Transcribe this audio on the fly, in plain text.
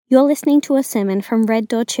You're listening to a sermon from Red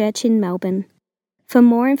Door Church in Melbourne. For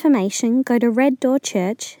more information, go to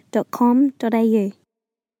reddoorchurch.com.au.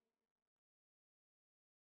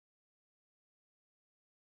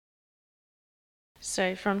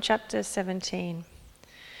 So from chapter 17.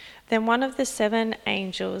 Then one of the 7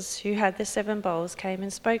 angels who had the 7 bowls came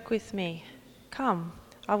and spoke with me. Come,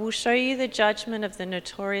 I will show you the judgment of the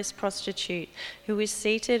notorious prostitute who is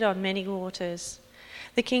seated on many waters.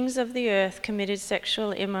 The kings of the earth committed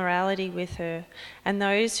sexual immorality with her, and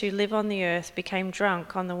those who live on the earth became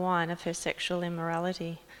drunk on the wine of her sexual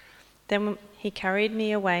immorality. Then he carried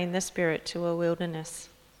me away in the spirit to a wilderness.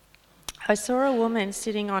 I saw a woman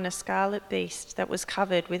sitting on a scarlet beast that was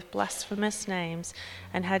covered with blasphemous names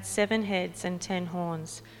and had 7 heads and 10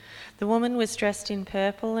 horns. The woman was dressed in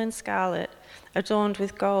purple and scarlet, adorned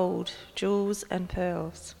with gold, jewels, and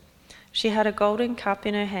pearls. She had a golden cup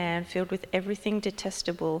in her hand filled with everything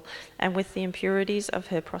detestable and with the impurities of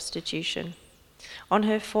her prostitution. On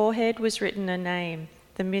her forehead was written a name,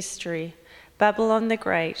 the mystery, Babylon the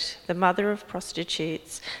Great, the mother of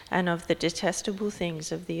prostitutes and of the detestable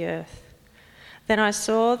things of the earth. Then I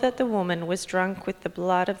saw that the woman was drunk with the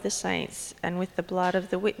blood of the saints and with the blood of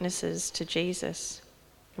the witnesses to Jesus.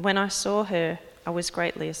 When I saw her, I was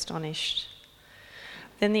greatly astonished.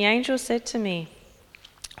 Then the angel said to me,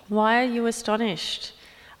 "Why are you astonished?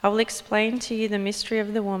 I will explain to you the mystery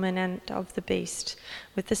of the woman and of the beast,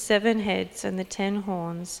 with the 7 heads and the 10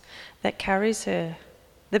 horns that carries her.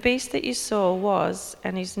 The beast that you saw was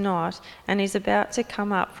and is not, and is about to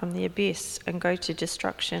come up from the abyss and go to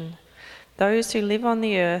destruction. Those who live on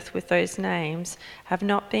the earth with those names have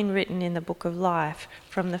not been written in the book of life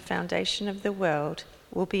from the foundation of the world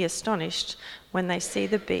will be astonished when they see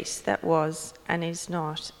the beast that was and is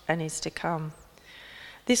not and is to come.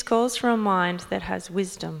 This calls for a mind that has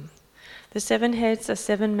wisdom. The 7 heads are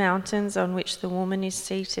 7 mountains on which the woman is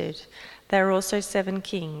seated. There are also 7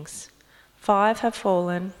 kings. 5 have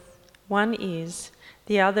fallen, 1 is,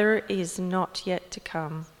 the other is not yet to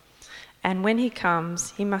come. And when he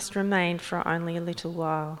comes, he must remain for only a little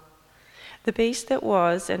while. The beast that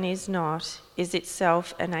was and is not is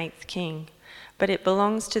itself an 8th king, but it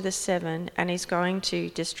belongs to the 7 and is going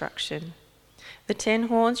to destruction. The 10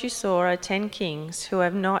 horns you saw are 10 kings who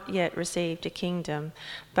have not yet received a kingdom,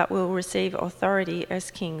 but will receive authority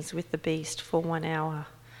as kings with the beast for 1 hour.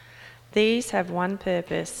 These have one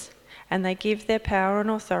purpose, and they give their power and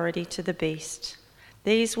authority to the beast.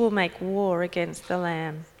 These will make war against the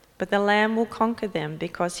Lamb, but the Lamb will conquer them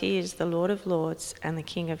because he is the Lord of lords and the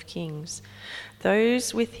King of kings.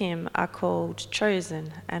 Those with him are called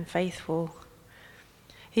chosen and faithful.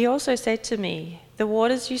 He also said to me, "The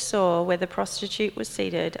waters you saw where the prostitute was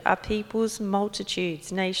seated are peoples, multitudes,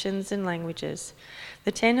 nations, and languages.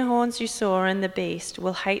 The 10 horns you saw and the beast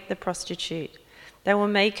will hate the prostitute. They will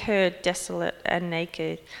make her desolate and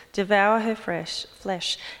naked, devour her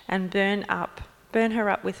flesh, and burn her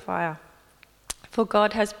up with fire. For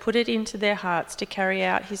God has put it into their hearts to carry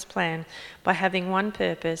out his plan by having one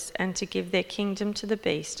purpose and to give their kingdom to the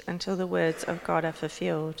beast until the words of God are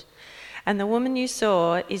fulfilled. And the woman you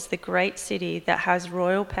saw is the great city that has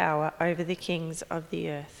royal power over the kings of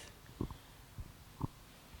the earth."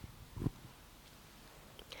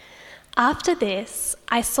 After this,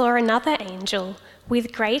 I saw another angel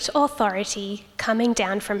with great authority coming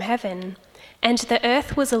down from heaven, and the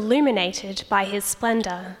earth was illuminated by his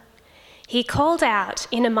splendor. He called out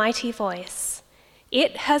in a mighty voice,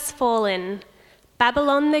 "It has fallen!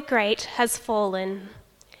 Babylon the Great has fallen!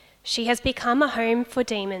 She has become a home for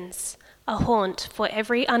demons, a haunt for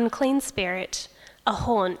every unclean spirit, a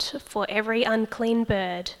haunt for every unclean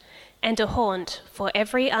bird, and a haunt for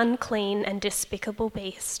every unclean and despicable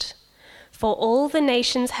beast. For all the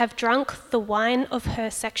nations have drunk the wine of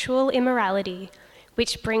her sexual immorality,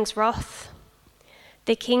 which brings wrath.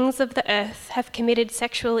 The kings of the earth have committed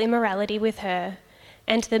sexual immorality with her,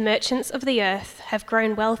 and the merchants of the earth have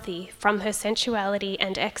grown wealthy from her sensuality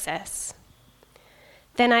and excess."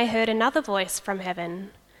 Then I heard another voice from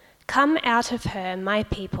heaven, "Come out of her, my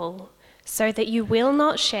people, so that you will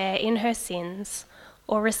not share in her sins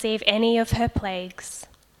or receive any of her plagues.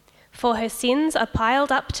 For her sins are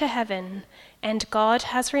piled up to heaven, and God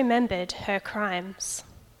has remembered her crimes.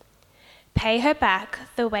 Pay her back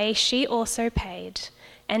the way she also paid,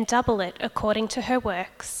 and double it according to her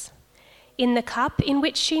works. In the cup in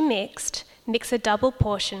which she mix a double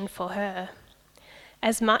portion for her.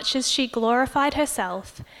 As much as she glorified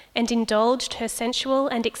herself and indulged her sensual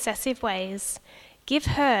and excessive ways, give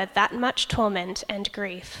her that much torment and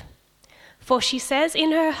grief. For she says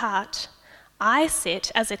in her heart, 'I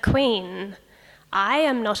sit as a queen. I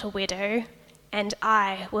am not a widow, and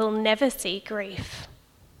I will never see grief.'"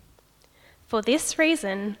 For this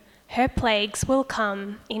reason, her plagues will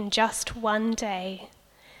come in just one day: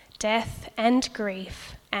 death and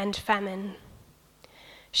grief and famine.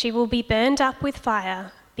 She will be burned up with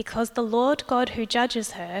fire, because the Lord God who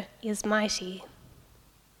judges her is mighty.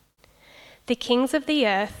 The kings of the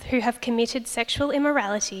earth who have committed sexual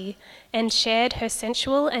immorality and shared her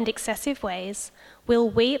sensual and excessive ways will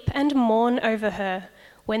weep and mourn over her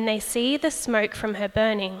when they see the smoke from her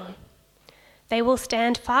burning. They will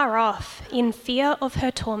stand far off in fear of her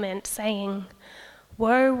torment, saying,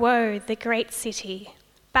 "Woe, woe, the great city,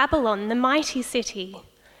 Babylon, the mighty city,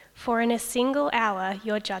 for in a single hour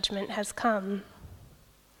your judgment has come."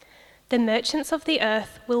 The merchants of the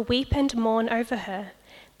earth will weep and mourn over her,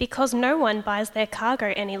 because no one buys their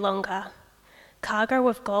cargo any longer: cargo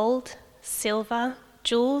of gold, silver,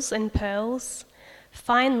 jewels and pearls,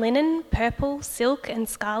 fine linen, purple, silk and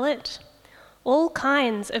scarlet, all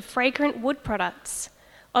kinds of fragrant wood products,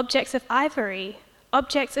 objects of ivory,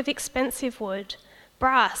 objects of expensive wood,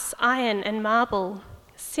 brass, iron and marble,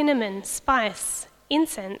 cinnamon, spice,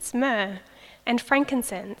 incense, myrrh, and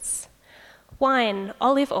frankincense, wine,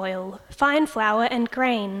 olive oil, fine flour and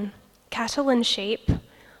grain, cattle and sheep,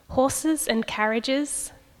 horses and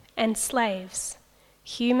carriages, and slaves,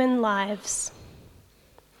 human lives.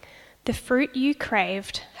 The fruit you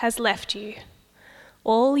craved has left you.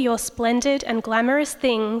 All your splendid and glamorous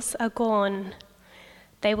things are gone.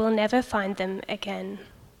 They will never find them again.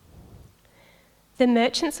 The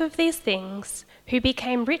merchants of these things, who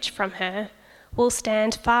became rich from her, will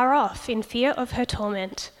stand far off in fear of her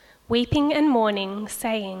torment, weeping and mourning,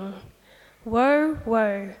 saying, "Woe,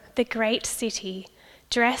 woe, the great city,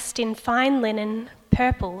 dressed in fine linen,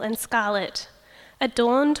 purple and scarlet,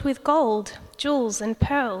 adorned with gold, jewels and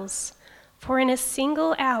pearls, for in a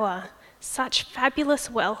single hour such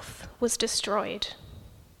fabulous wealth was destroyed."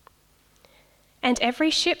 And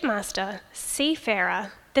every shipmaster,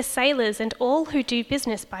 seafarer, the sailors and all who do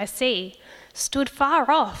business by sea stood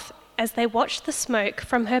far off as they watched the smoke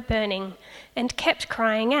from her burning and kept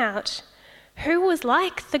crying out, "Who was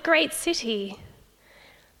like the great city?"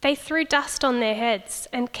 They threw dust on their heads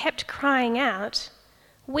and kept crying out,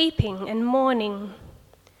 weeping and mourning,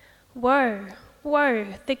 "Woe, woe,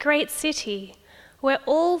 the great city, where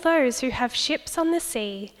all those who have ships on the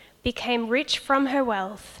sea became rich from her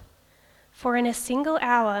wealth, for in a single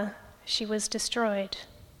hour she was destroyed.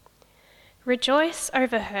 Rejoice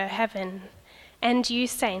over her, heaven, and you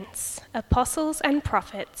saints, apostles and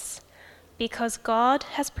prophets, because God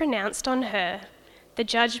has pronounced on her the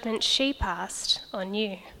judgment she passed on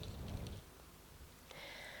you."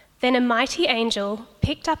 Then a mighty angel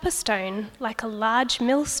picked up a stone like a large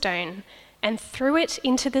millstone and threw it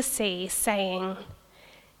into the sea, saying,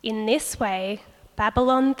 "In this way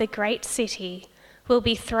Babylon, the great city, will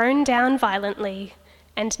be thrown down violently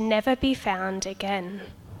and never be found again.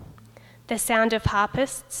 The sound of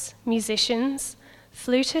harpists, musicians,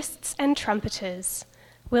 flutists and trumpeters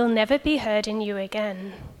will never be heard in you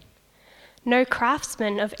again. No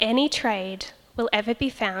craftsman of any trade will ever be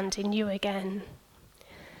found in you again.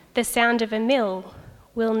 The sound of a mill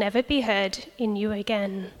will never be heard in you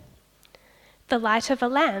again. The light of a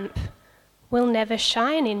lamp will never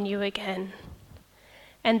shine in you again.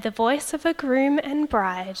 And the voice of a groom and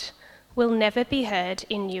bride will never be heard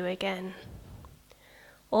in you again.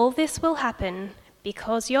 All this will happen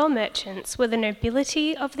because your merchants were the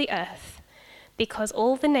nobility of the earth, because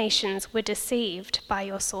all the nations were deceived by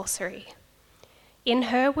your sorcery. In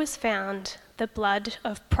her was found the blood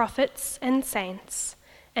of prophets and saints,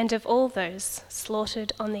 and of all those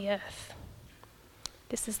slaughtered on the earth."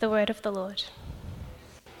 This is the word of the Lord.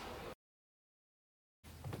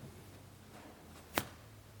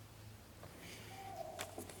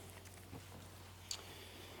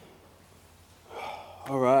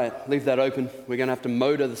 All right, leave that open. We're going to have to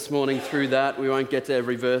motor this morning through that. We won't get to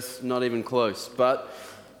every verse, not even close, but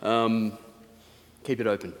keep it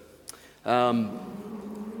open.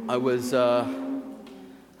 I was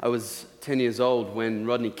 10 years old when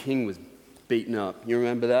Rodney King was beaten up. You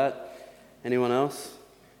remember that? Anyone else?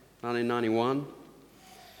 1991.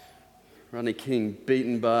 Rodney King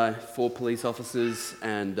beaten by 4 police officers,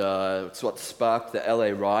 and it's what sparked the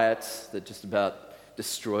LA riots that just about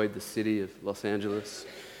destroyed the city of Los Angeles.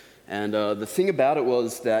 And the thing about it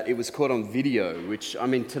was that it was caught on video, which, I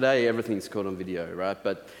mean, today everything's caught on video, right?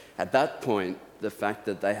 But at that point, the fact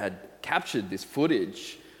that they had captured this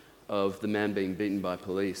footage of the man being beaten by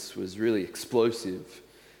police was really explosive.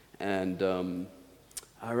 And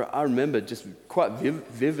I remember just quite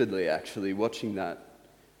vividly, actually, watching that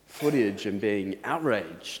footage and being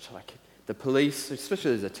outraged. Like, the police,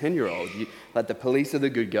 especially as a 10-year-old, like, the police are the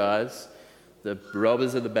good guys, The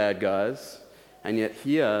robbers are the bad guys, and yet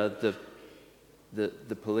here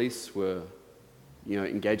the police were,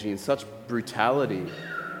 engaging in such brutality,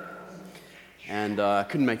 and I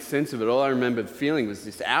couldn't make sense of it. All I remembered feeling was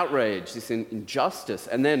this outrage, this injustice,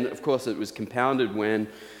 and then, of course, it was compounded when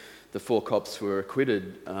the 4 cops were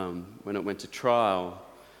acquitted when it went to trial,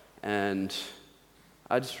 and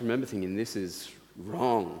I just remember thinking, this is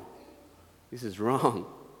wrong. This is wrong.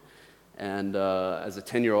 And as a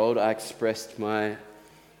 10-year-old, I expressed my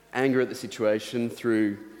anger at the situation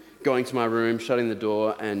through going to my room, shutting the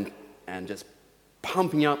door, and just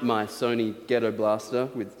pumping up my Sony Ghetto Blaster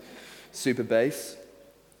with super bass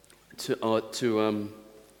to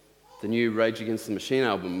the new Rage Against the Machine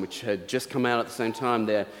album, which had just come out at the same time.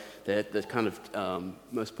 The kind of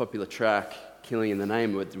most popular track, Killing in the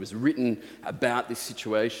Name of It, was written about this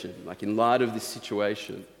situation, like in light of this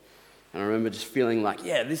situation. And I remember just feeling like,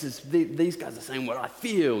 yeah, these guys are saying what I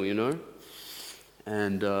feel,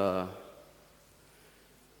 And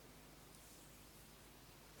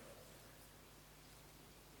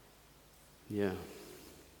yeah.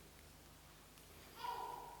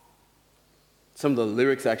 Some of the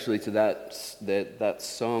lyrics actually to that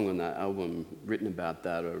song on that album written about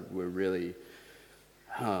that were really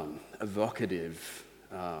evocative.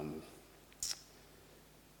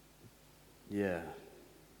 It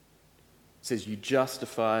says, you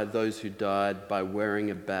justify those who died by wearing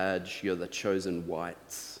a badge, you're the chosen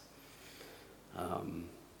whites.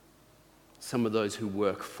 Some of those who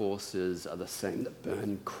work forces are the same that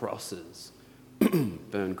burn crosses.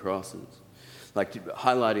 Burn crosses. Like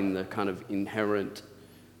highlighting the kind of inherent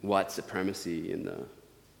white supremacy in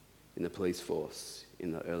the police force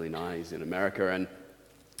in the early 90s in America. And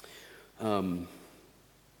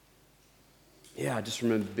I just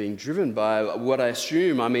remember being driven by what I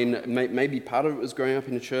assume, maybe part of it was growing up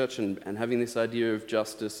in a church and having this idea of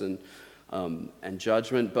justice and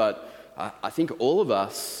judgment, but I think all of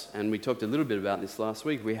us, and we talked a little bit about this last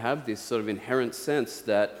week, we have this sort of inherent sense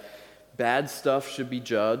that bad stuff should be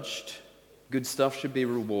judged, good stuff should be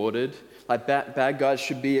rewarded, like bad guys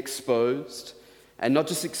should be exposed, and not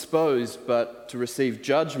just exposed, but to receive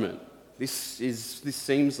judgment. This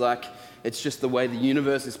seems like it's just the way the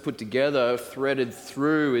universe is put together, threaded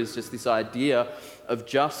through is just this idea of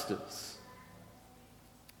justice.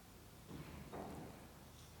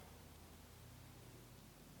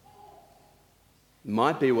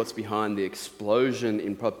 Might be what's behind the explosion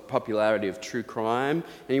in popularity of true crime.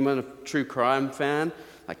 Anyone a true crime fan?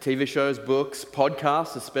 Like TV shows, books,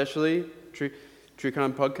 podcasts especially, true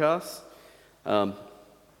crime podcasts.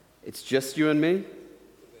 It's just you and me?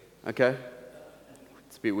 Okay.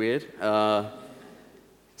 It's a bit weird.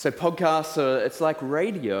 So podcasts it's like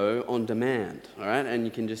radio on demand, all right?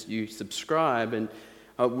 And you subscribe, and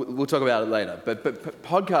we'll talk about it later. But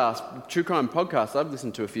podcasts, true crime podcasts, I've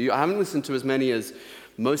listened to a few. I haven't listened to as many as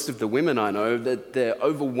most of the women I know. That they're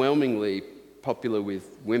overwhelmingly popular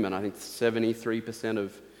with women. I think 73%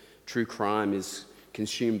 of true crime is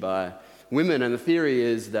consumed by women. And the theory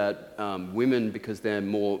is that women, because they're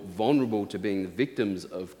more vulnerable to being the victims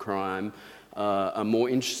of crime, are more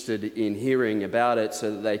interested in hearing about it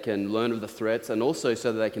so that they can learn of the threats, and also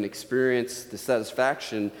so that they can experience the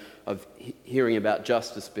satisfaction of hearing about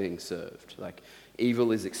justice being served. Like,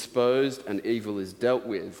 evil is exposed and evil is dealt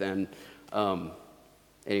with. And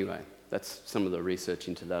anyway, that's some of the research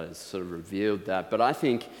into that has sort of revealed that. But I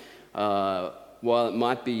think while it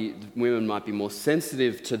might be, women might be more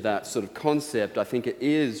sensitive to that sort of concept, I think it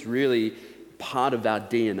is really part of our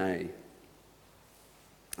DNA.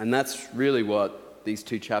 And that's really what these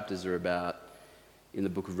 2 chapters are about in the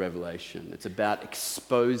book of Revelation. It's about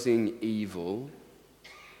exposing evil,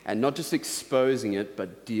 and not just exposing it,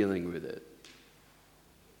 but dealing with it.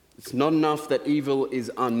 It's not enough that evil is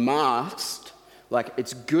unmasked. Like,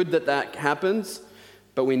 it's good that happens,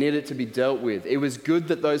 but we need it to be dealt with. It was good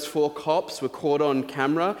that those 4 cops were caught on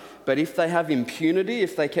camera, but if they have impunity,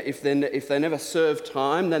 if they never serve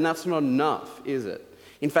time, then that's not enough, is it?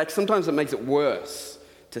 In fact, sometimes it makes it worse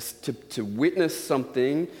to witness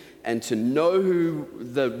something and to know who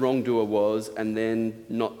the wrongdoer was, and then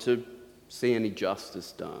not to see any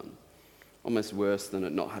justice done. Almost worse than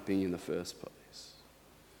it not happening in the first place.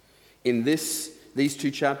 In these 2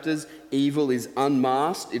 chapters, evil is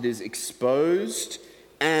unmasked, it is exposed,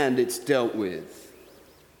 and it's dealt with.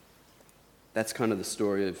 That's kind of the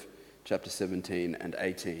story of chapter 17 and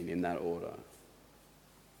 18 in that order.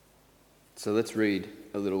 So let's read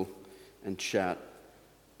a little and chat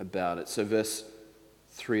about it. So verse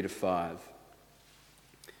 3-5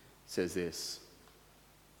 says this.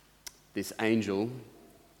 This angel,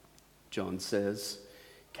 John says,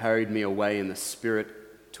 carried me away in the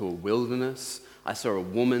spirit to a wilderness. I saw a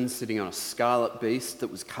woman sitting on a scarlet beast that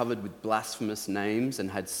was covered with blasphemous names and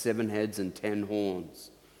had 7 heads and 10 horns.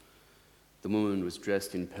 The woman was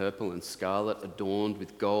dressed in purple and scarlet, adorned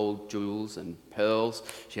with gold, jewels, and pearls.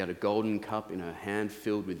 She had a golden cup in her hand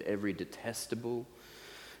filled with everything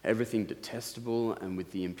detestable, and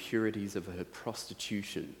with the impurities of her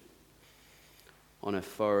prostitution. On her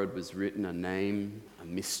forehead was written a name, a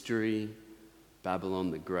mystery, Babylon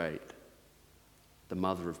the Great, the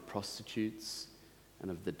mother of prostitutes and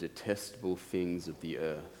of the detestable things of the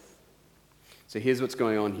earth. So here's what's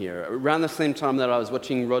going on here. Around the same time that I was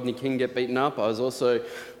watching Rodney King get beaten up, I was also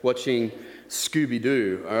watching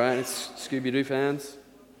Scooby-Doo. All right, Scooby-Doo fans?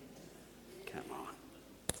 Come on.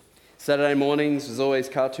 Saturday mornings was always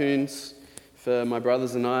cartoons for my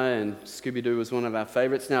brothers and I, and Scooby-Doo was one of our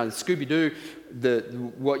favourites. Now, Scooby-Doo,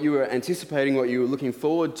 what you were anticipating, what you were looking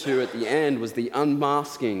forward to at the end was the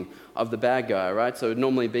unmasking of the bad guy, right? So it would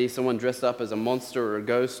normally be someone dressed up as a monster or a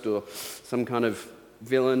ghost or some kind of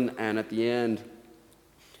villain, and at the end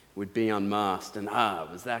would be unmasked, and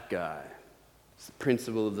it was that guy. It was the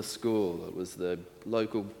principal of the school, it was the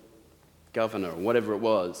local governor, or whatever it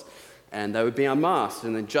was, and they would be unmasked,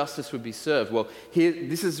 and then justice would be served. Well, here,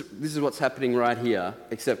 this is what's happening right here,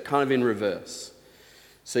 except kind of in reverse.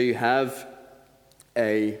 So you have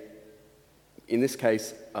in this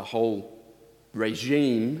case, a whole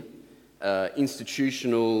regime,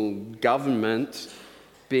 institutional government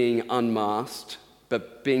being unmasked,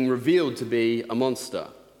 but being revealed to be a monster.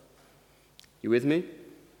 You with me?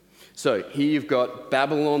 So here you've got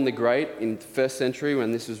Babylon the Great in the 1st century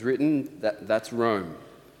when this was written. That's Rome.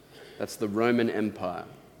 That's the Roman Empire.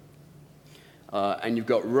 And you've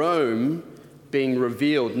got Rome being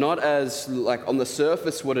revealed not as, like, on the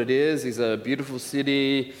surface what it is a beautiful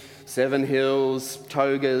city, 7 hills,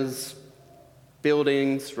 togas,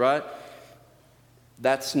 buildings, right?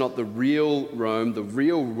 That's not the real Rome. The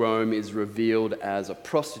real Rome is revealed as a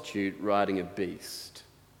prostitute riding a beast.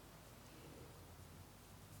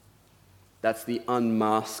 That's the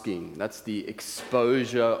unmasking. That's the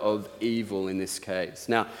exposure of evil in this case.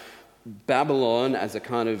 Now, Babylon as a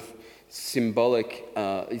kind of symbolic,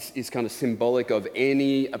 is kind of symbolic of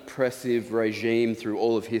any oppressive regime through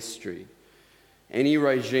all of history. Any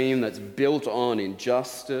regime that's built on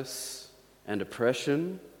injustice and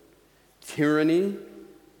oppression, tyranny,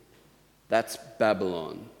 that's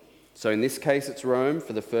Babylon. So in this case, it's Rome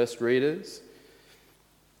for the first readers.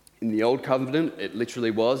 In the Old Covenant, it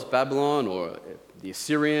literally was Babylon or the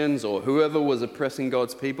Assyrians or whoever was oppressing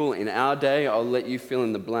God's people. In our day, I'll let you fill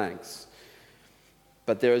in the blanks.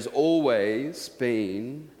 But there has always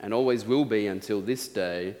been, and always will be until this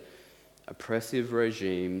day, oppressive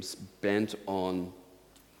regimes bent on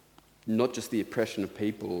not just the oppression of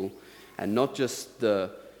people and not just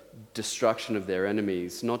the destruction of their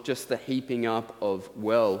enemies, not just the heaping up of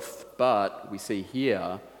wealth, but we see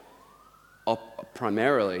here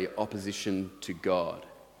primarily opposition to God,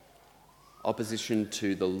 opposition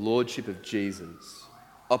to the lordship of Jesus,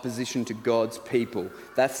 opposition to God's people.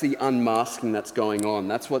 That's the unmasking that's going on.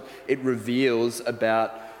 That's what it reveals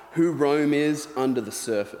about who Rome is under the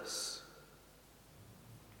surface.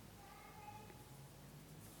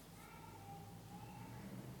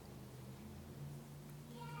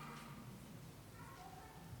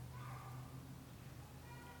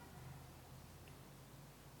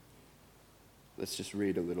 Let's just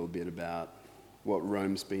read a little bit about what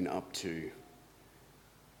Rome's been up to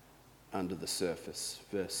under the surface.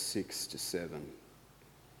 Verse 6 to 7.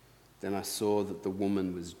 Then I saw that the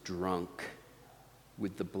woman was drunk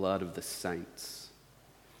with the blood of the saints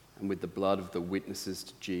and with the blood of the witnesses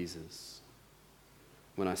to Jesus.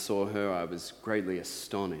 When I saw her, I was greatly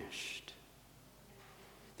astonished.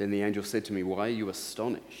 Then the angel said to me, "Why are you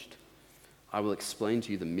astonished? I will explain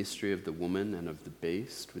to you the mystery of the woman and of the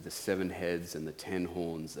beast with the 7 heads and the 10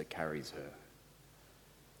 horns that carries her."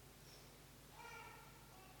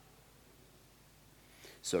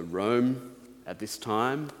 So Rome at this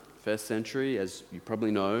time, 1st century, as you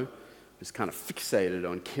probably know, was kind of fixated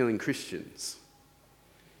on killing Christians.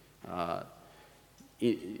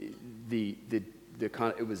 It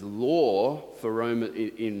was law for Rome,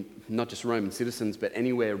 in not just Roman citizens, but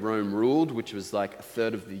anywhere Rome ruled, which was like a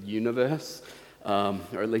third of the universe, or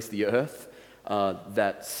at least the earth,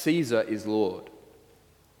 that Caesar is Lord.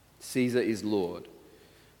 Caesar is Lord.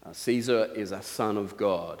 Caesar is a son of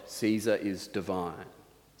God. Caesar is divine.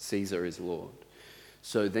 Caesar is Lord.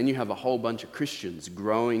 So then you have a whole bunch of Christians,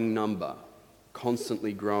 growing number,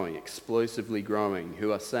 constantly growing, explosively growing,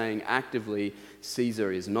 who are saying actively,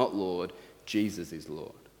 Caesar is not Lord, Jesus is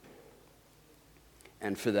Lord.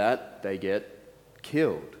 And for that, they get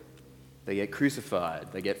killed. They get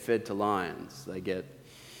crucified. They get fed to lions. They get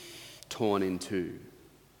torn in two.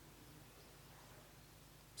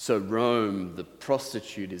 So Rome, the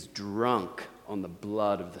prostitute, is drunk on the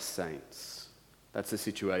blood of the saints. That's the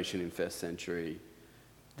situation in the first century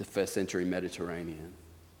Mediterranean.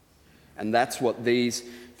 And that's what these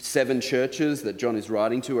 7 churches that John is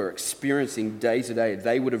writing to are experiencing day to day.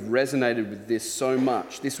 They would have resonated with this so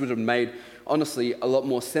much. This would have made, honestly, a lot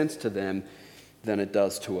more sense to them than it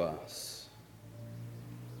does to us.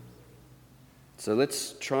 So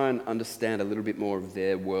let's try and understand a little bit more of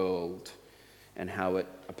their world and how it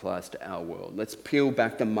applies to our world. Let's peel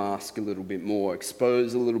back the mask a little bit more,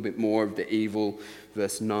 expose a little bit more of the evil,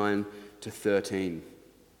 verse 9 to 13.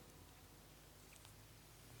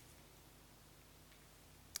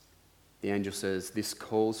 The angel says, "This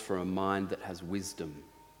calls for a mind that has wisdom.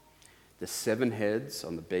 The 7 heads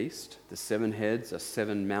on the beast, the 7 heads are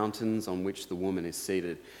 7 mountains on which the woman is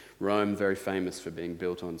seated." Rome, very famous for being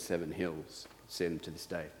built on 7 hills. See them to this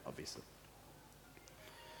day, obviously.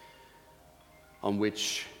 On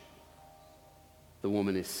which the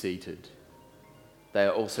woman is seated. They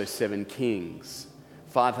are also 7 kings.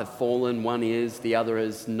 5 have fallen, 1 is, the other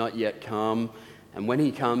has not yet come. And when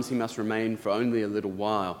he comes, he must remain for only a little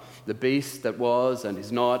while. The beast that was and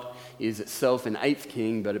is not is itself an 8th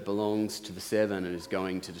king, but it belongs to the 7 and is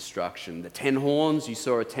going to destruction. The 10 horns, you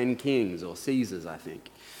saw are 10 kings, or Caesars, I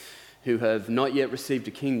think, who have not yet received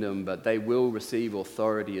a kingdom, but they will receive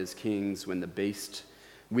authority as kings with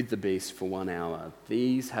the beast for 1 hour.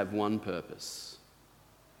 These have one purpose.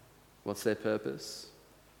 What's their purpose?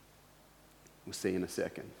 We'll see in a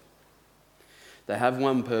second. They have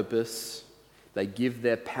one purpose. They give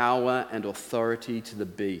their power and authority to the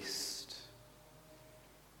beast.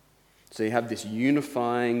 So you have this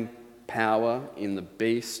unifying power in the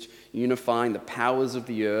beast, unifying the powers of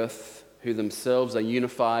the earth, who themselves are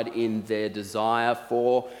unified in their desire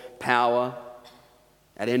for power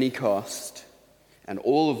at any cost. And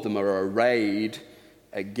all of them are arrayed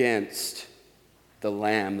against the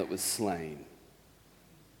Lamb that was slain.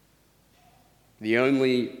 The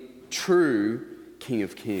only true King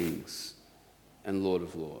of Kings and Lord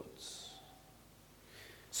of Lords.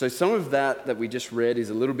 So some of that we just read is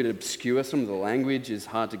a little bit obscure. Some of the language is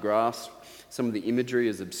hard to grasp. Some of the imagery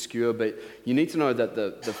is obscure. But you need to know that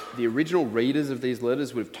the original readers of these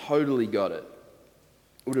letters would have totally got it.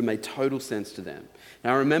 It would have made total sense to them.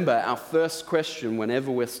 Now remember, our first question whenever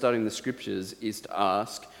we're studying the scriptures is to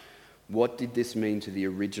ask, what did this mean to the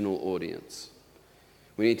original audience?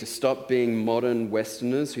 We need to stop being modern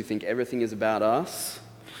Westerners who think everything is about us.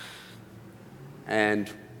 And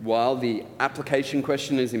while the application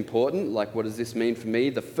question is important, like what does this mean for me,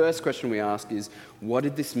 the first question we ask is, what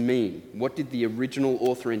did this mean? What did the original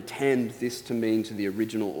author intend this to mean to the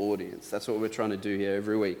original audience? That's what we're trying to do here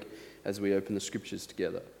every week as we open the scriptures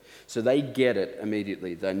together. So they get it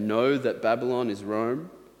immediately. They know that Babylon is Rome,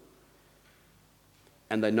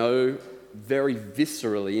 and they know very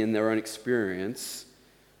viscerally in their own experience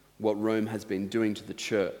what Rome has been doing to the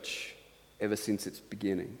church ever since its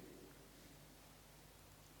beginning.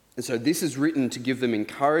 And so this is written to give them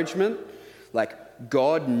encouragement, like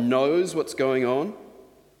God knows what's going on,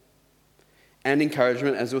 and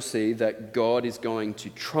encouragement, as we'll see, that God is going to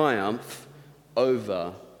triumph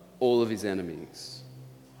over all of his enemies.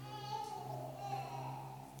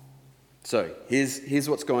 So here's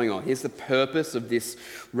what's going on. Here's the purpose of this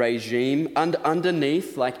regime.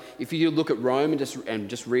 Underneath, like if you look at Rome and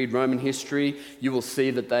just read Roman history, you will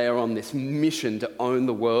see that they are on this mission to own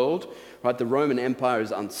the world. Right? The Roman Empire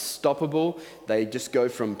is unstoppable. They just go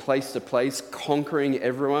from place to place, conquering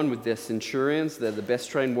everyone with their centurions. They're the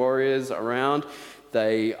best trained warriors around.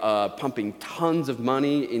 They are pumping tons of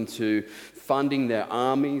money into funding their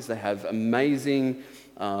armies. They have amazing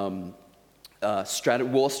war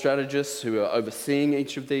strategists who are overseeing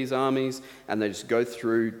each of these armies, and they just go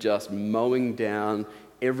through just mowing down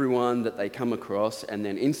everyone that they come across and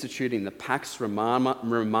then instituting the Pax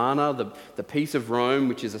Romana, the peace of Rome,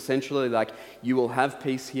 which is essentially like, you will have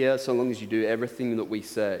peace here so long as you do everything that we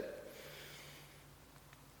say.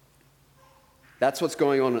 That's what's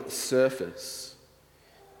going on at the surface.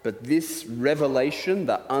 But this revelation,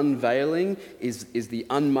 the unveiling, is the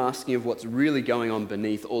unmasking of what's really going on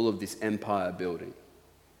beneath all of this empire building.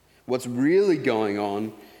 What's really going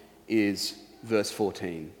on is verse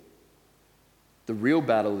 14. The real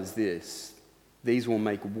battle is this: these will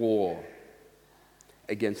make war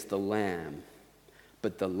against the Lamb,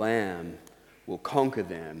 but the Lamb will conquer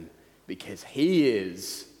them because he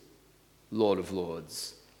is Lord of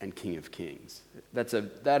Lords and King of Kings. That's a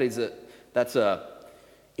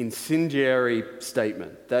incendiary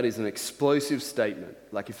statement. That is an explosive statement.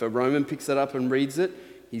 Like if a Roman picks it up and reads it,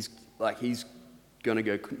 he's going to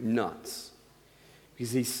go nuts.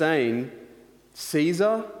 Because he's saying,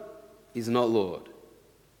 Caesar is not Lord.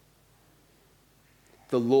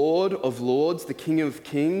 The Lord of Lords, the King of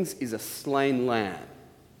Kings, is a slain lamb.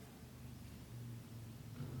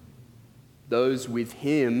 Those with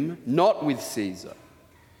him, not with Caesar,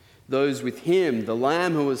 those with him, the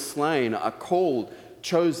Lamb who was slain, are called,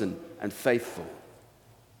 chosen, and faithful.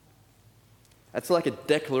 That's like a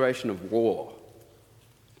declaration of war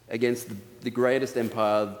against the greatest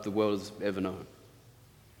empire the world has ever known.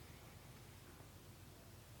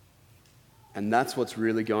 And that's what's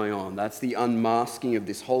really going on. That's the unmasking of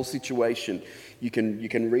this whole situation. You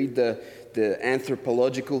can read the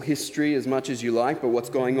anthropological history as much as you like, but what's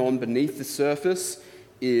going on beneath the surface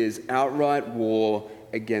is outright war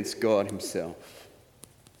against God himself.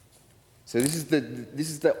 So this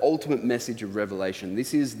is the ultimate message of Revelation.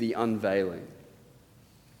 This is the unveiling.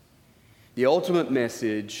 The ultimate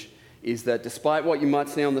message is that despite what you might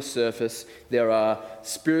see on the surface, there are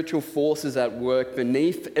spiritual forces at work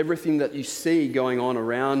beneath everything that you see going on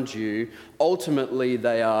around you. Ultimately,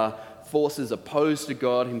 they are forces opposed to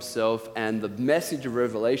God himself, and the message of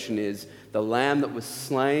Revelation is the Lamb that was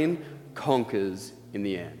slain conquers in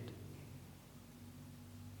the end.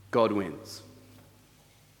 God wins.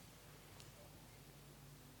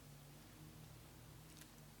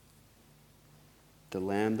 The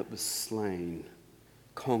Lamb that was slain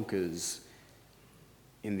conquers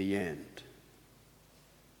in the end.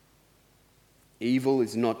 Evil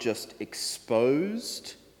is not just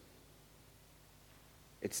exposed,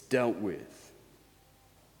 it's dealt with.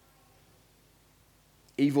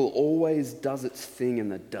 Evil always does its thing in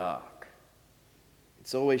the dark.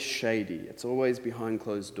 It's always shady. It's always behind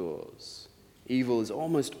closed doors. Evil is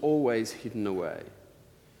almost always hidden away.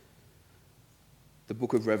 The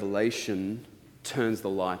book of Revelation turns the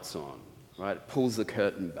lights on, right? It pulls the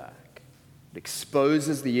curtain back. It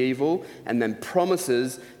exposes the evil and then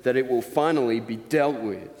promises that it will finally be dealt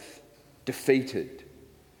with, defeated.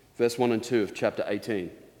 Verse 1 and 2 of chapter 18.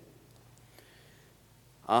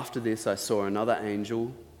 After this, I saw another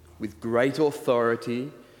angel with great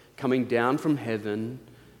authority coming down from heaven,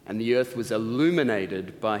 and the earth was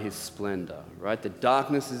illuminated by his splendor, right? The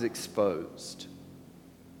darkness is exposed.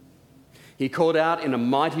 He called out in a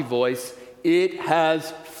mighty voice, "It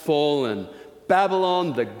has fallen.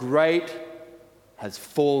 Babylon the Great has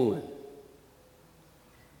fallen."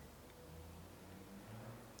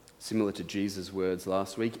 Similar to Jesus' words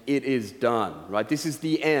last week, it is done, right? This is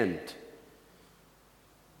the end.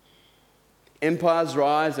 Empires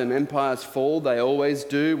rise and empires fall. They always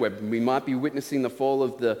do. We might be witnessing the fall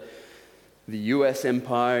of the US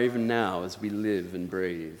empire even now as we live and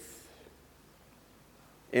breathe.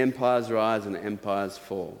 Empires rise and empires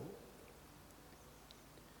fall.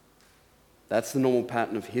 That's the normal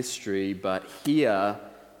pattern of history, but here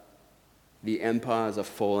the empires are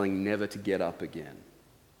falling never to get up again.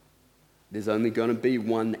 There's only going to be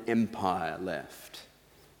one empire left,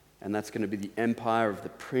 and that's going to be the empire of the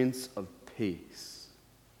Prince of Peace.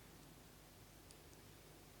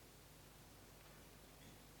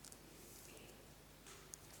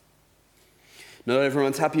 Not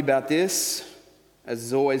everyone's happy about this. As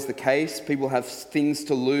is always the case, people have things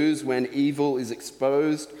to lose when evil is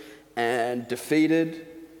exposed and defeated.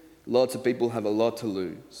 Lots of people have a lot to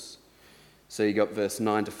lose. So you got verse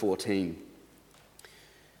 9 to 14.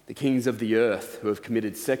 The kings of the earth who have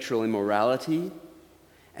committed sexual immorality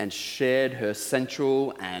and shared her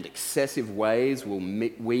sensual and excessive ways will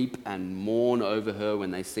weep and mourn over her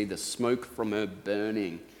when they see the smoke from her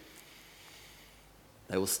burning.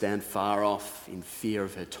 They will stand far off in fear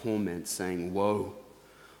of her torment, saying, "Woe,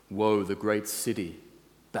 woe, the great city,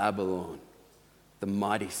 Babylon, the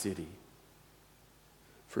mighty city.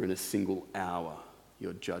 For in a single hour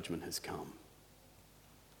your judgment has come."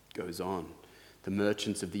 Goes on. The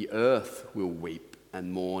merchants of the earth will weep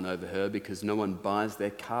and mourn over her because no one buys their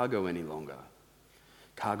cargo any longer.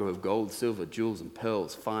 Cargo of gold, silver, jewels and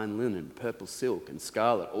pearls, fine linen, purple silk and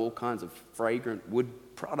scarlet, all kinds of fragrant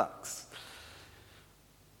wood products.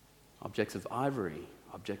 Objects of ivory,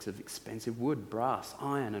 objects of expensive wood, brass,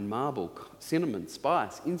 iron and marble, cinnamon,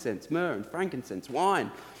 spice, incense, myrrh and frankincense,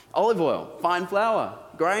 wine, olive oil, fine flour,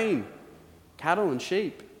 grain, cattle and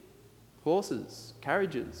sheep, horses,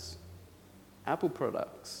 carriages, Apple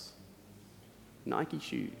products, Nike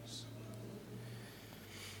shoes,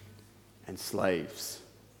 and slaves,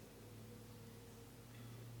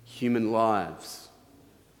 human lives,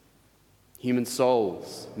 human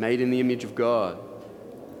souls made in the image of God.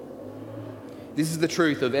 This is the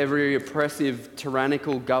truth of every oppressive,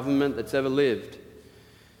 tyrannical government that's ever lived.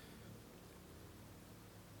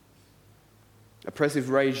 Oppressive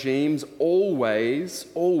regimes always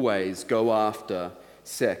go after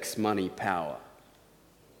sex, money, power.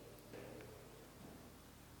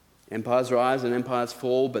 Empires rise and empires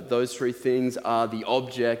fall, but those three things are the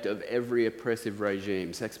object of every oppressive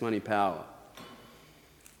regime: sex, money, power.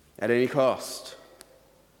 At any cost.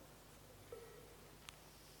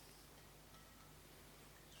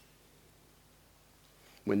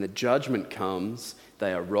 When the judgment comes,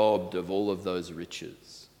 they are robbed of all of those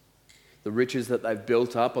riches. The riches that they've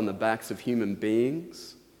built up on the backs of human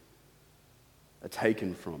beings are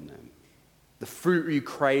taken from them. The fruit you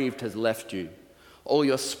craved has left you. All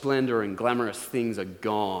your splendor and glamorous things are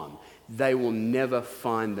gone. They will never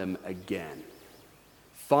find them again.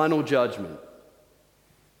 Final judgment.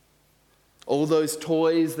 All those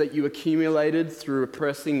toys that you accumulated through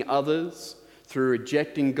oppressing others, through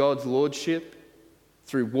rejecting God's lordship,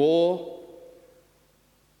 through war,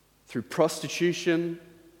 through prostitution,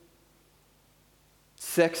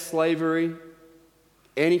 sex slavery,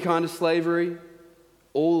 any kind of slavery,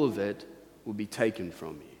 all of it will be taken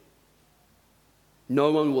from you.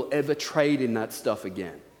 No one will ever trade in that stuff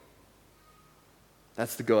again.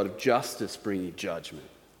 That's the God of justice bringing judgment.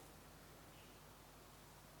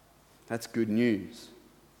 That's good news.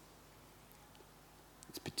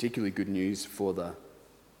 It's particularly good news for the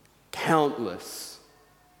countless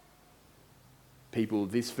people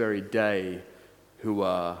this very day who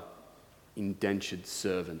are indentured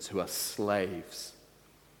servants, who are slaves.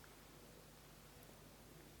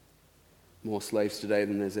 More slaves today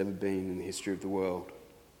than there's ever been in the history of the world.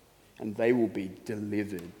 And they will be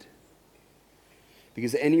delivered.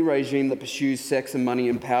 Because any regime that pursues sex and money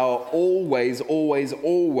and power always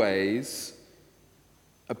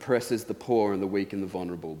oppresses the poor and the weak and the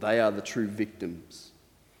vulnerable. They are the true victims.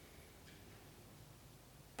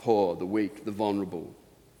 Poor, the weak, the vulnerable.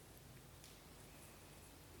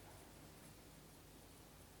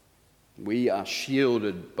 We are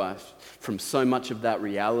shielded from so much of that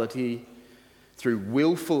reality through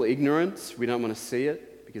willful ignorance. We don't want to see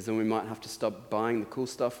it because then we might have to stop buying the cool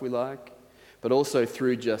stuff we like. But also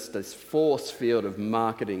through just this force field of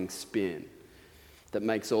marketing spin that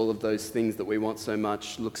makes all of those things that we want so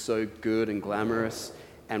much look so good and glamorous,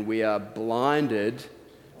 and we are blinded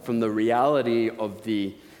from the reality of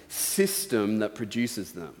the system that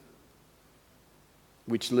produces them,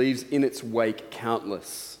 which leaves in its wake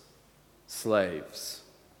countless slaves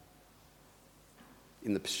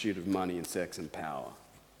in the pursuit of money and sex and power.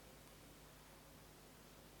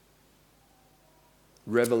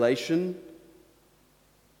 Revelation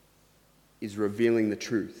is revealing the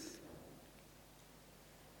truth.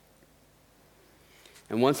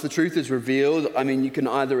 And once the truth is revealed, you can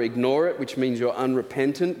either ignore it, which means you're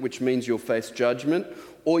unrepentant, which means you'll face judgment,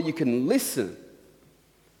 or you can listen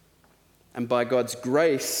and by God's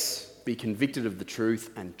grace be convicted of the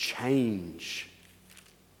truth and change.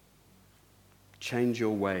 Change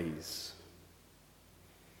your ways.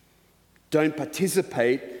 Don't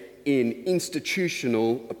participate in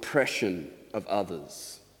institutional oppression of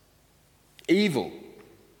others. Evil,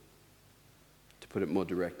 to put it more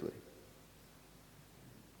directly.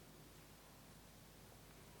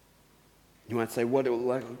 You might say,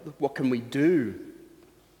 what can we do?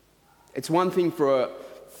 It's one thing for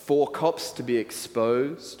 4 cops to be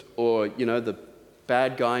exposed, or, the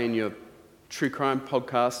bad guy in your true crime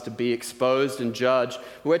podcast to be exposed and judged.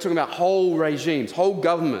 We're talking about whole regimes, whole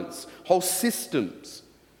governments, whole systems.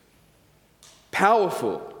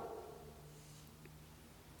 Powerful.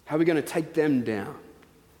 How are we going to take them down?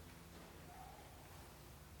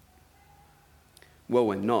 Well,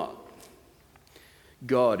 we're not.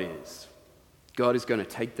 God is. God is going to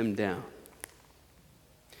take them down.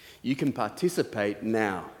 You can participate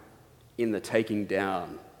now in the taking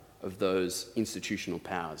down of those institutional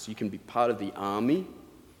powers. You can be part of the army.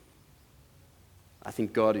 I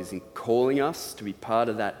think God is calling us to be part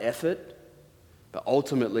of that effort. But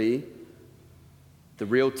ultimately, the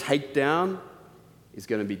real takedown is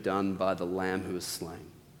going to be done by the Lamb who is slain.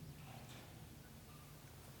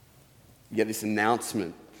 You get this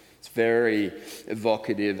announcement. It's a very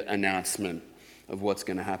evocative announcement of what's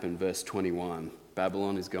going to happen. Verse 21,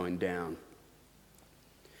 Babylon is going down.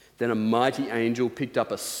 Then a mighty angel picked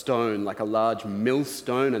up a stone like a large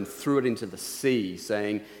millstone and threw it into the sea,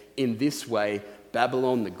 saying, "In this way,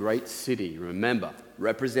 Babylon, the great city," remember,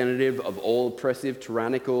 representative of all oppressive,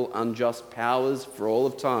 tyrannical, unjust powers for all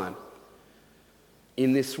of time.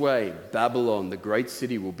 "In this way, Babylon, the great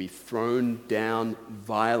city, will be thrown down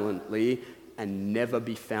violently and never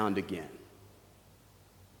be found again."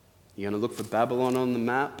 You're going to look for Babylon on the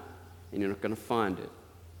map, and you're not going to find it.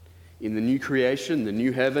 In the new creation, the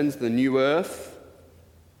new heavens, the new earth,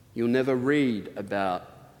 you'll never read about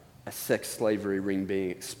a sex slavery ring being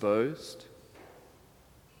exposed.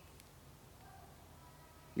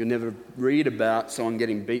 You'll never read about someone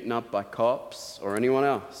getting beaten up by cops or anyone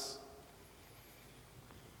else.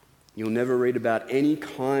 You'll never read about any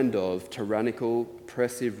kind of tyrannical,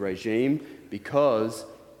 oppressive regime because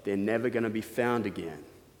they're never going to be found again.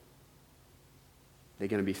 They're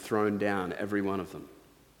going to be thrown down, every one of them.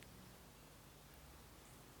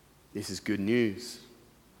 This is good news.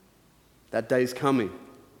 That day's coming.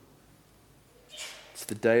 It's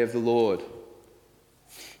the day of the Lord.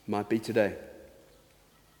 Might be today.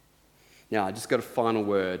 Now, I just got a final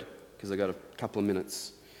word because I got a couple of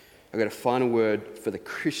minutes. I got a final word for the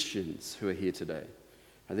Christians who are here today.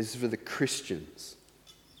 Now, this is for the Christians.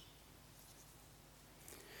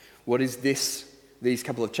 What is these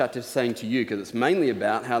couple of chapters saying to you? Because it's mainly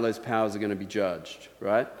about how those powers are going to be judged,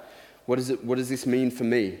 right? What does this mean for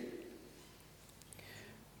me?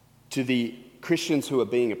 To the Christians who are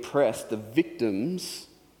being oppressed, the victims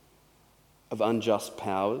of unjust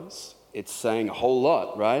powers, it's saying a whole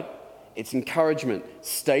lot, right? It's encouragement.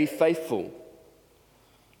 Stay faithful.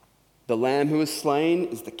 The Lamb who is slain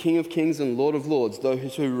is the King of Kings and Lord of Lords.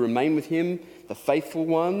 Those who remain with him, the faithful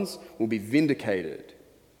ones, will be vindicated.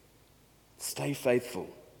 Stay faithful.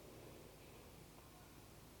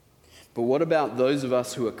 But what about those of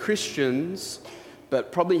us who are Christians,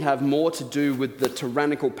 but probably have more to do with the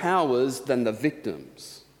tyrannical powers than the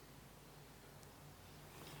victims?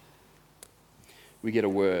 We get a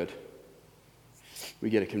word. We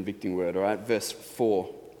get a convicting word, all right? Verse 4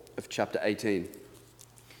 of chapter 18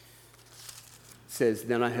 says,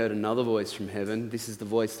 "Then I heard another voice from heaven." This is the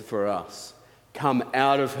voice for us. "Come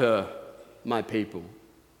out of her, my people,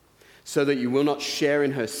 so that you will not share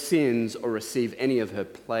in her sins or receive any of her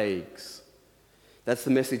plagues." That's the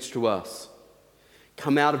message to us.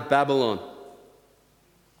 Come out of Babylon.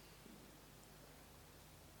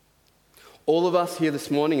 All of us here this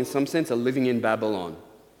morning, in some sense, are living in Babylon,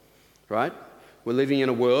 right? We're living in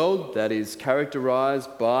a world that is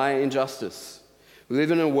characterized by injustice. We live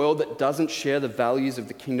in a world that doesn't share the values of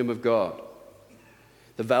the kingdom of God.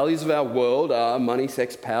 The values of our world are money,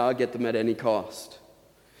 sex, power, get them at any cost.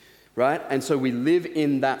 Right? And so we live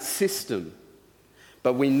in that system.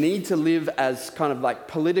 But we need to live as kind of like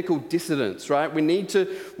political dissidents, right? We need to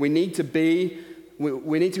be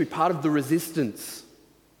part of the resistance.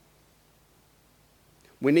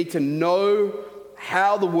 We need to know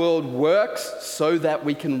how the world works so that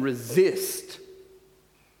we can resist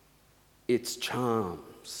its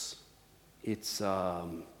charms, its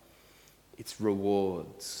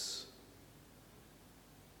rewards.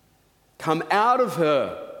 Come out of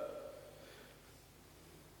her,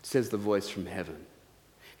 says the voice from heaven.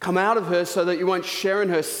 Come out of her so that you won't share in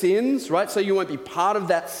her sins, right? So you won't be part of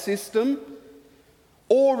that system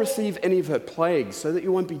or receive any of her plagues, so that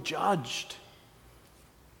you won't be judged.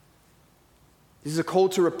 This is a call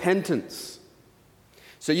to repentance.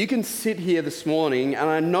 So you can sit here this morning, and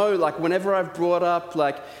I know, like, whenever I've brought up,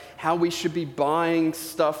 like, how we should be buying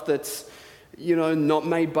stuff that's, not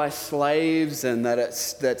made by slaves, and that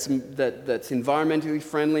that's environmentally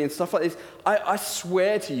friendly and stuff like this, I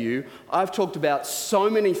swear to you, I've talked about so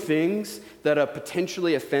many things that are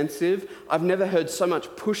potentially offensive. I've never heard so much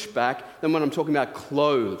pushback than when I'm talking about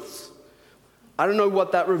clothes. I don't know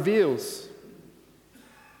what that reveals.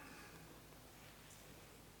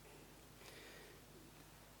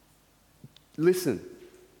 Listen.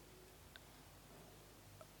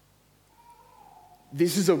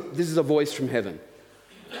 This is a voice from heaven.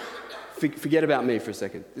 Forget about me for a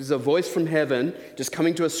second. This is a voice from heaven just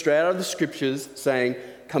coming to us straight out of the scriptures saying,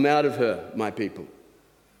 "Come out of her, my people.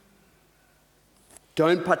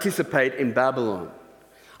 Don't participate in Babylon."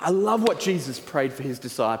 I love what Jesus prayed for his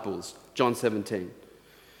disciples, John 17.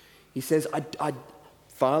 He says,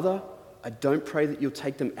 Father, I don't pray that you'll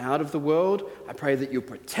take them out of the world. I pray that you'll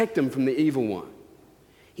protect them from the evil one.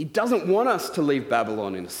 He doesn't want us to leave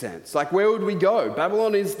Babylon, in a sense. Like, where would we go?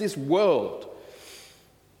 Babylon is this world.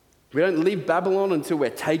 We don't leave Babylon until we're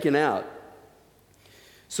taken out.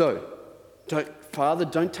 So, Father,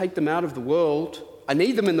 don't take them out of the world. I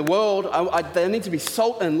need them in the world. They need to be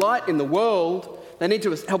salt and light in the world. They need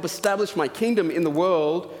to help establish my kingdom in the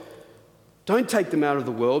world. Don't take them out of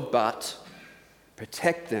the world, but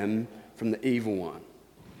protect them from the evil one.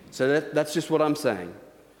 So that's just what I'm saying.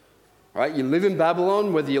 All right, you live in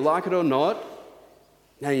Babylon, whether you like it or not.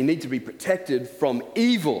 Now you need to be protected from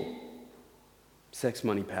evil. Sex,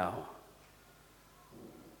 money, power.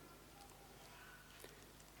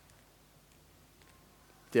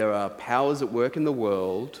 There are powers at work in the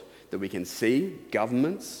world that we can see,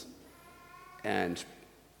 governments and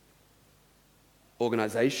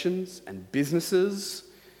organizations and businesses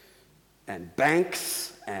and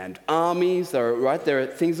banks and armies. There are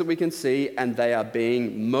things that we can see, and they are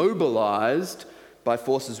being mobilized by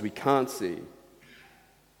forces we can't see.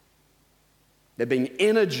 They're being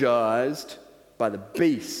energized by the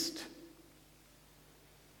beast,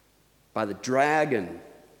 by the dragon.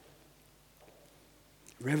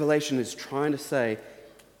 Revelation is trying to say,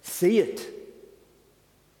 see it.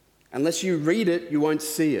 Unless you read it, you won't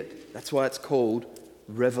see it. That's why it's called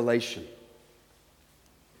Revelation.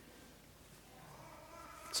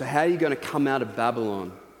 So how are you going to come out of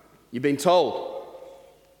Babylon? You've been told.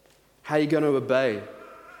 How are you going to obey?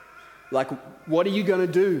 Like, what are you going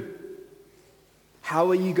to do? How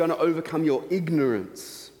are you going to overcome your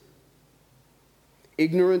ignorance?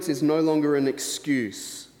 Ignorance is no longer an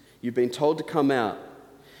excuse. You've been told to come out.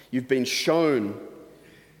 You've been shown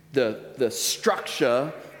the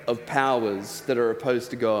structure of powers that are opposed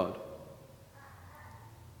to God.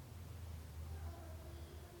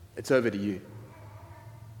 It's over to you.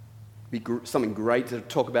 Be something great to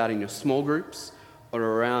talk about in your small groups or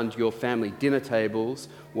around your family dinner tables.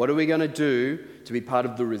 What are we going to do to be part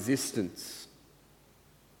of the resistance?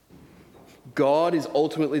 God is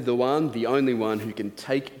ultimately the only one who can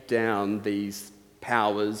take down these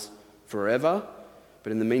powers forever.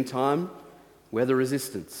 But in the meantime, we're the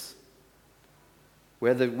resistance.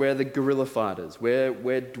 We're the guerrilla fighters.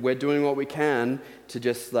 We're doing what we can to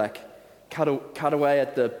just like cut away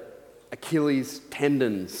at the Achilles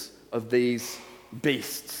tendons of these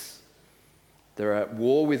beasts. They're at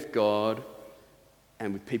war with God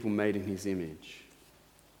and with people made in his image.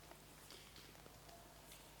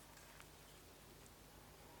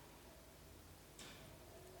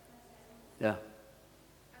 Yeah.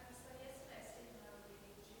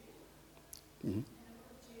 Mm-hmm.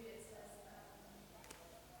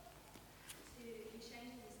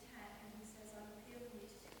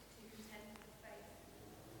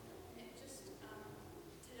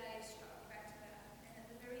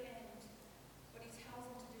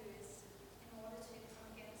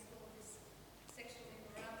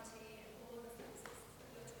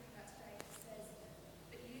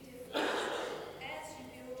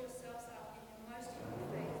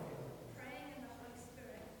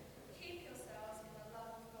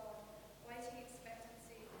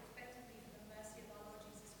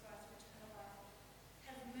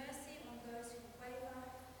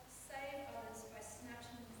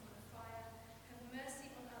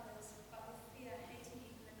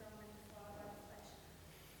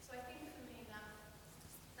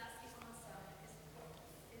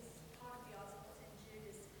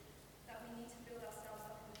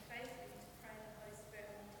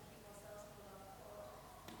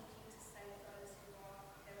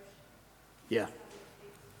 Yeah.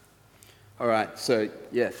 All right, so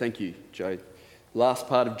thank you, Joe. Last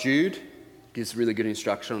part of Jude gives really good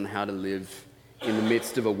instruction on how to live in the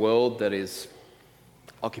midst of a world that is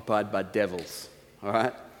occupied by devils, all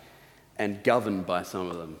right, and governed by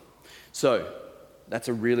some of them. So that's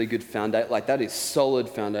a really good foundation. Like, that is solid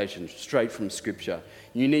foundation, straight from Scripture.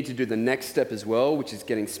 You need to do the next step as well, which is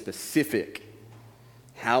getting specific.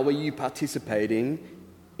 How are you participating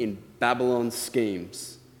in Babylon's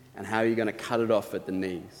schemes? And how are you going to cut it off at the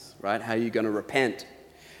knees, right? How are you going to repent?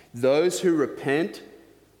 Those who repent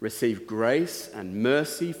receive grace and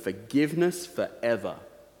mercy, forgiveness forever.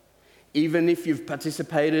 Even if you've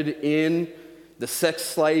participated in the sex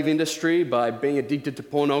slave industry by being addicted to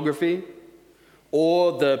pornography,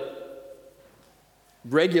 or the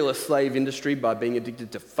regular slave industry by being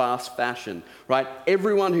addicted to fast fashion, right?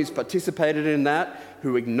 Everyone who's participated in that,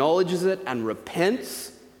 who acknowledges it and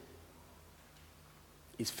repents,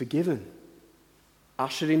 is forgiven,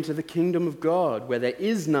 ushered into the kingdom of God, where there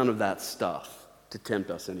is none of that stuff to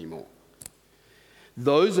tempt us anymore.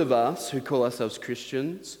 Those of us who call ourselves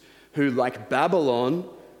Christians, who, like Babylon,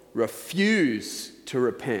 refuse to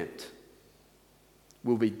repent,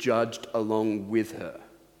 will be judged along with her,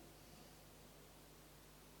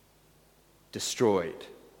 destroyed,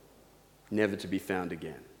 never to be found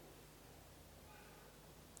again.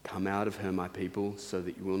 Come out of her, my people, so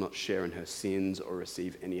that you will not share in her sins or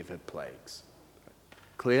receive any of her plagues.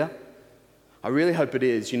 Clear? I really hope it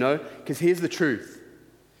is, because here's the truth.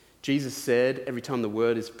 Jesus said every time the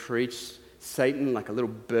word is preached, Satan, like a little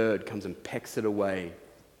bird, comes and pecks it away,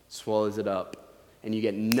 swallows it up, and you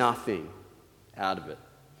get nothing out of it.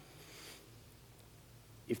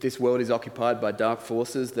 If this world is occupied by dark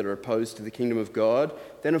forces that are opposed to the kingdom of God,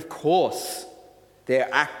 then of course they're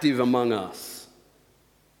active among us.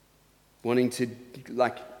 wanting to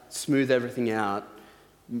smooth everything out,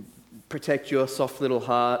 protect your soft little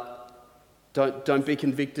heart. Don't be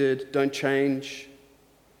convicted, don't change,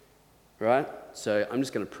 right? So I'm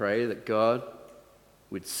just going to pray that God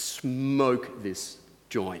would smoke this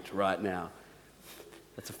joint right now.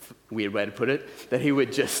 That's a weird way to put it. That he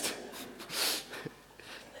would just,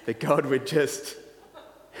 that God would just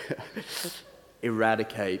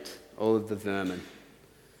eradicate all of the vermin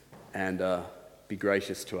and be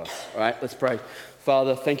gracious to us. All right, let's pray.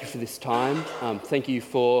 Father, thank you for this time. Thank you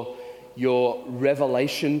for your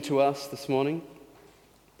revelation to us this morning.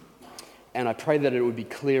 And I pray that it would be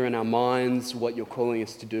clear in our minds what you're calling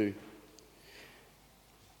us to do.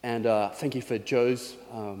 And thank you for Joe's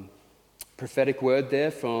prophetic word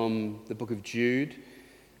there from the book of Jude.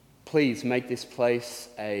 Please make this place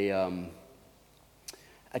a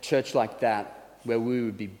church like that, where we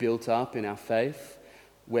would be built up in our faith,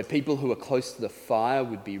 where people who are close to the fire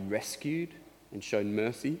would be rescued and shown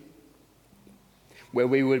mercy, where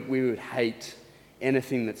we would hate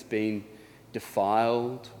anything that's been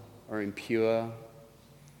defiled or impure.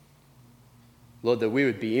 Lord, that we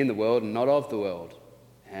would be in the world and not of the world,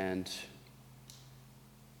 and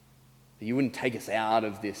that you wouldn't take us out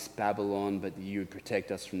of this Babylon, but that you would protect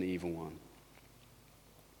us from the evil one.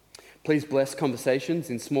 Please bless conversations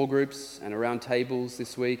in small groups and around tables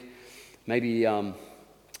this week. Maybe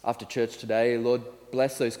after church today, Lord,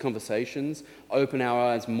 bless those conversations. Open our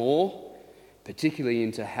eyes more, particularly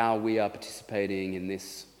into how we are participating in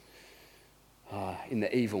this, in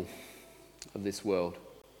the evil of this world.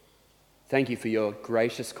 Thank you for your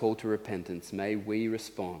gracious call to repentance. May we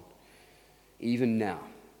respond, even now,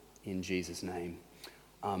 in Jesus' name.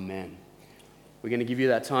 Amen. We're going to give you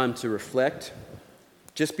that time to reflect.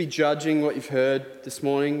 Just be judging what you've heard this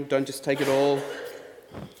morning. Don't just take it all.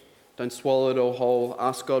 Don't swallow it all whole.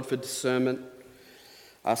 Ask God for discernment.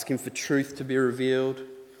 Ask him for truth to be revealed.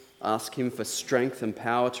 Ask him for strength and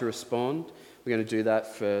power to respond. We're going to do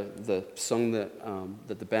that for the song that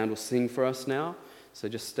the band will sing for us now. So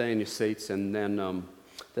just stay in your seats, and then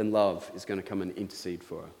Love is going to come and intercede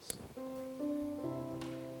for us.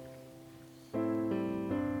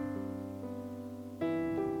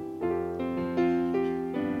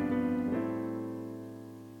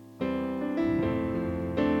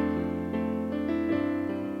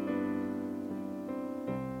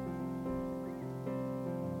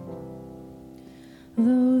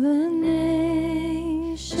 Though the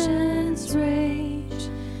nations rage,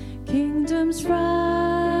 kingdoms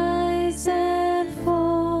rise and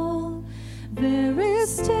fall, there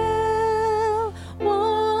is still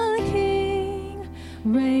one King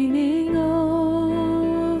reigning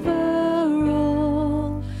over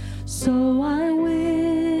all. So I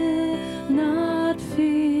will not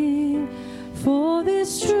fear, for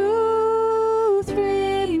this truth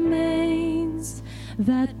remains,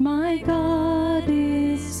 that my God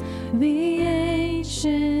is the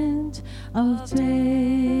Ancient of Days.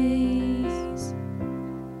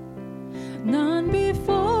 None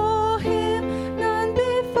before him, none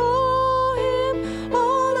before him,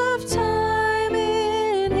 all of time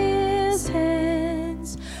in his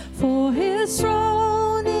hands. For his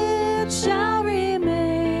throne it shall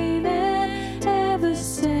remain and ever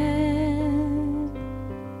stand.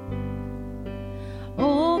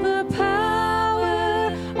 All the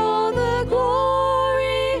power, all the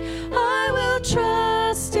glory, I will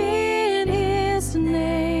trust in his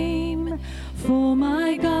name. For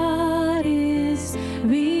my God is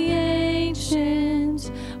the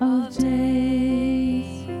Ancient of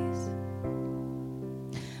Days.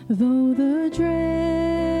 Though the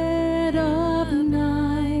dread of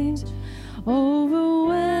night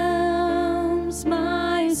overwhelms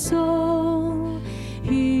my soul,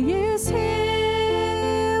 he is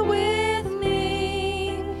here with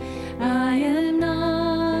me. I am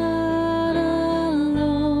not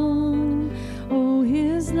alone. Oh,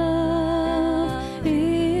 his love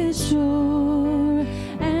is sure,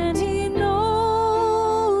 and he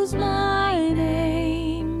knows my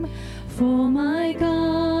name. For my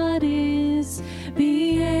God is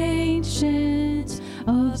the Ancient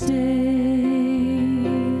of Days.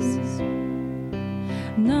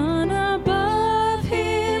 None above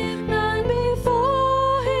him, none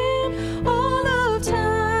before him, all of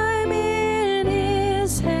time in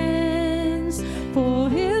his hands. For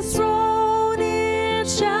his throne it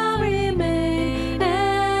shall remain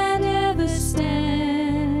and ever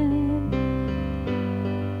stand.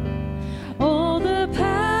 All the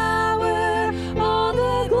power, all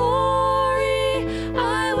the glory,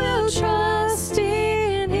 I will trust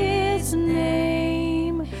in his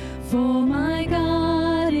name. For my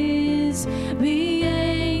God is the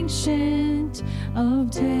Ancient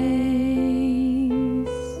of Days.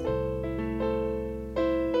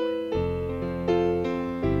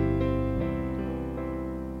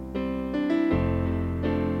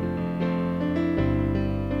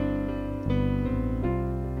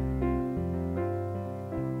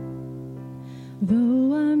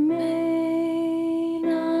 Though I may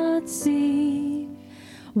not see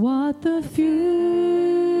what the future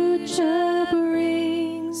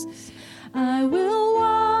brings, I will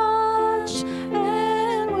watch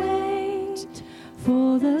and wait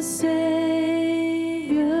for the Savior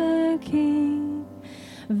King.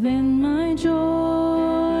 Then my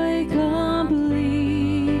joy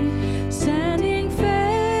complete, standing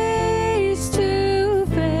face to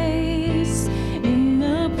face in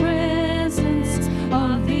the presence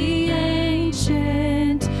of the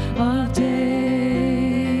Ancient of Days.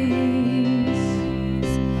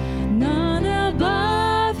 None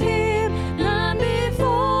above him, none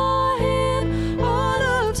before him, all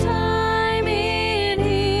of time in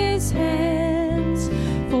his hands.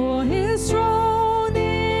 For his throne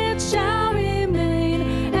it shall remain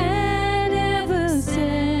and ever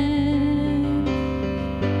stand.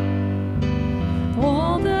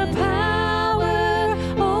 All the power,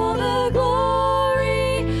 all the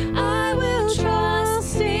glory, I will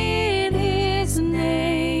trust in his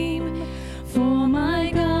name. For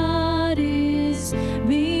my God is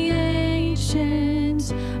the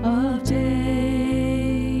Ancient of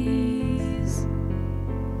Days.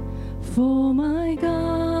 For my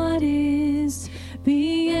God is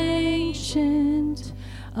the Ancient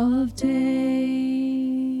of Days.